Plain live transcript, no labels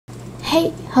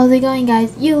Hey, how's it going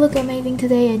guys? You look amazing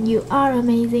today and you are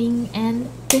amazing, and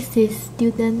this is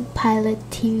Student Pilot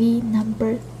TV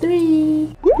number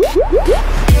 3.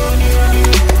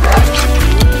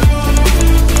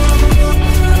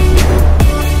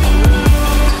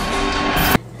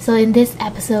 So in this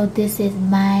episode, this is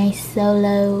my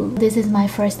solo. This is my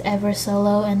first ever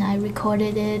solo and I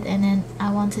recorded it, and then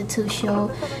I wanted to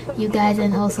show you guys,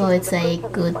 and also it's a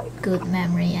good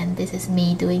memory, and this is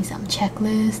me doing some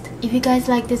checklist. If you guys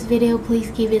like this video,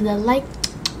 please give it a like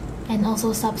and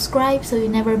also subscribe so you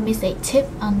never miss a tip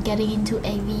on getting into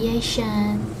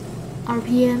aviation.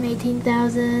 RPM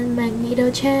 18,000, magneto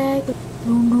check,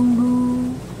 boom boom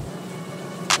boom.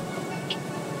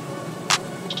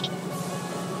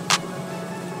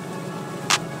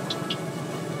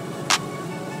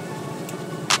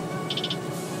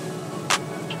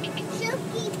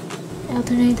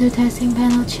 Alternator testing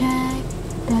panel check,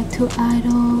 back to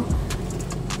idle,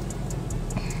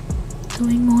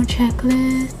 doing more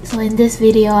checklists. So in this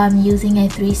video I'm using a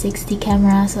 360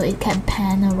 camera so it can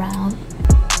pan around.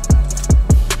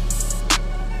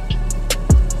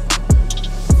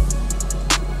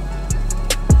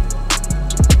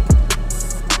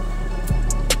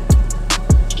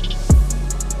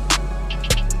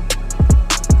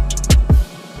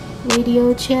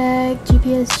 Radio check,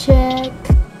 GPS check.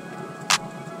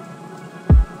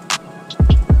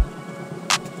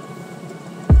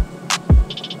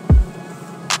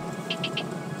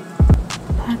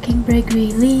 Parking brake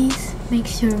release, make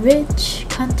sure rich,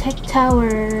 contact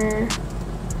tower.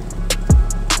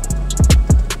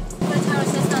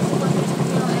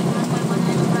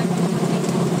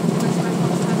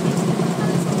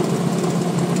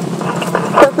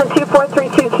 Cessna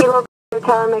 2432 Kilo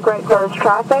Tower, make right close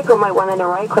traffic, runway 1 and a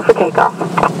right, clear for takeoff.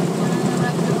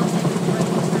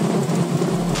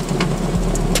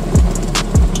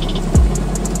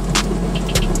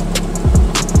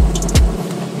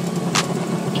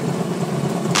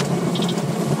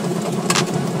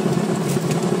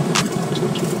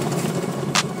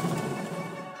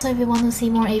 So if you want to see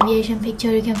more aviation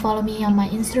picture, you can follow me on my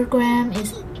Instagram.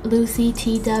 It's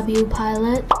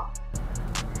LucytwPilot.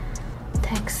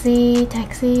 Taxi,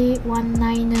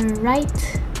 19er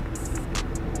right.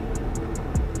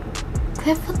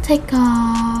 Clear for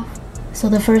takeoff. So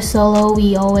the first solo,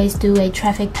 we always do a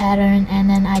traffic pattern, and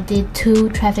then I did 2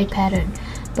 traffic pattern.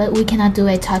 But we cannot do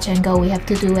a touch and go, we have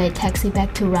to do a taxi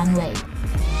back to runway.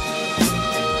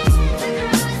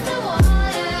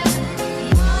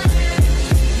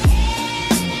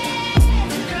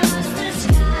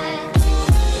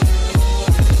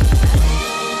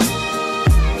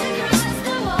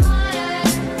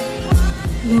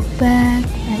 Look back,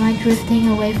 am I drifting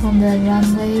away from the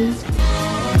runway?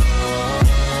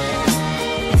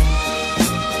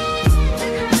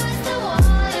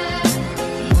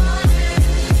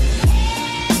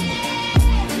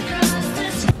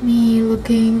 Me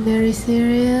looking very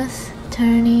serious,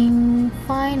 turning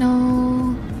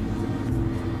final.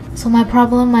 So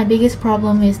my biggest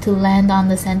problem is to land on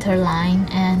the center line,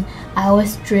 and I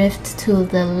always drift to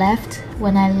the left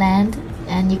when I land,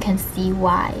 and you can see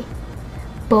why.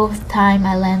 Both time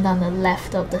I land on the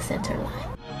left of the center line.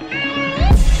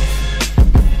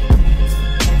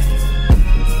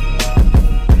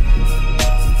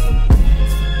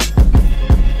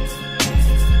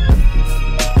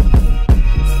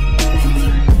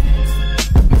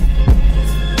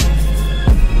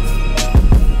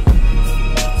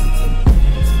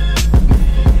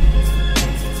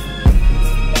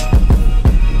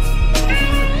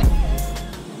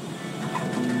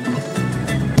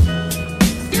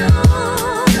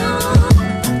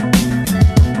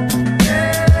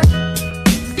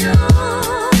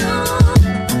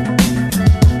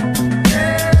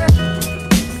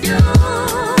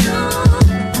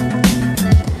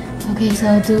 Okay,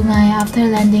 so do my after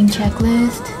landing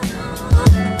checklist.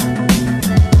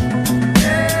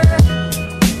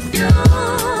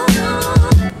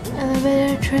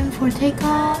 Elevator trim for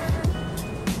takeoff,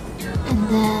 and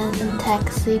then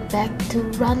taxi back to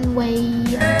runway.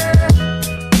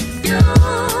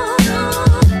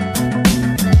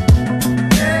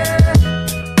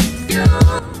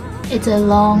 It's a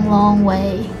long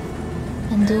way,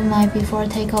 and do my before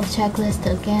takeoff checklist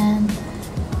again.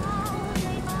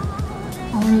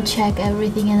 I want to check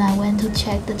everything, and I went to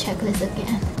check the checklist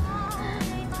again.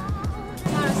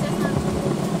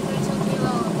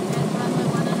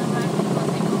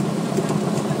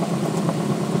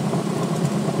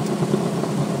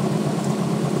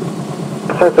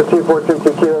 Cessna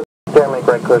 2432 Kilo, make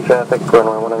right close traffic,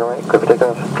 runway 1 and a right, clear for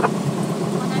takeoff.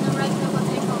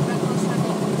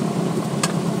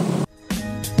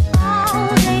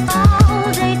 Take off.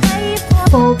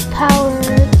 full power.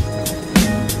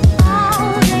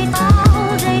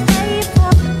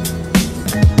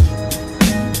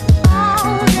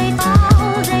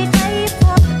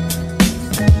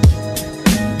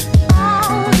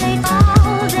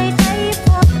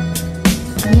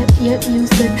 Yep, use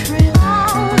the trim.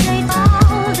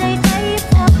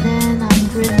 And then I'm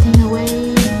drifting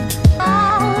away.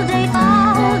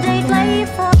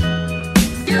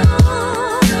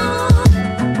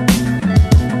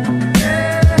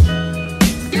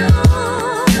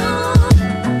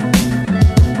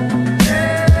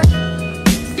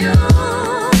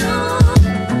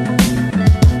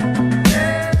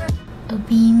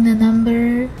 Obeying the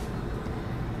number,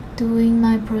 doing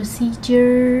my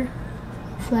procedure.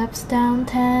 Flaps down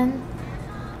 10,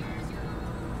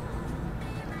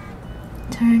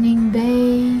 turning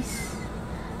base,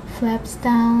 flaps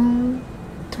down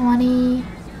 20,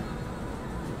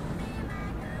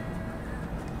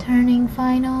 turning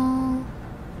final,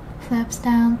 flaps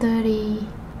down 30,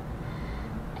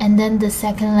 and then the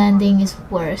second landing is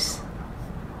worse.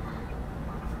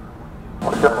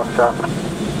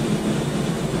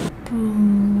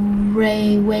 Boom,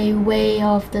 way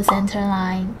off the center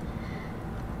line.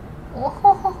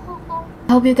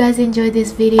 I hope you guys enjoyed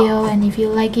this video, and if you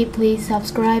like it, please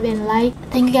subscribe and like.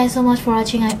 Thank you guys so much for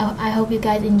watching. I hope you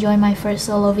guys enjoy my first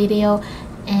solo video,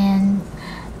 and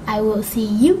I will see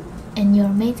you and your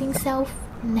amazing self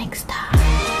next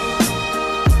time.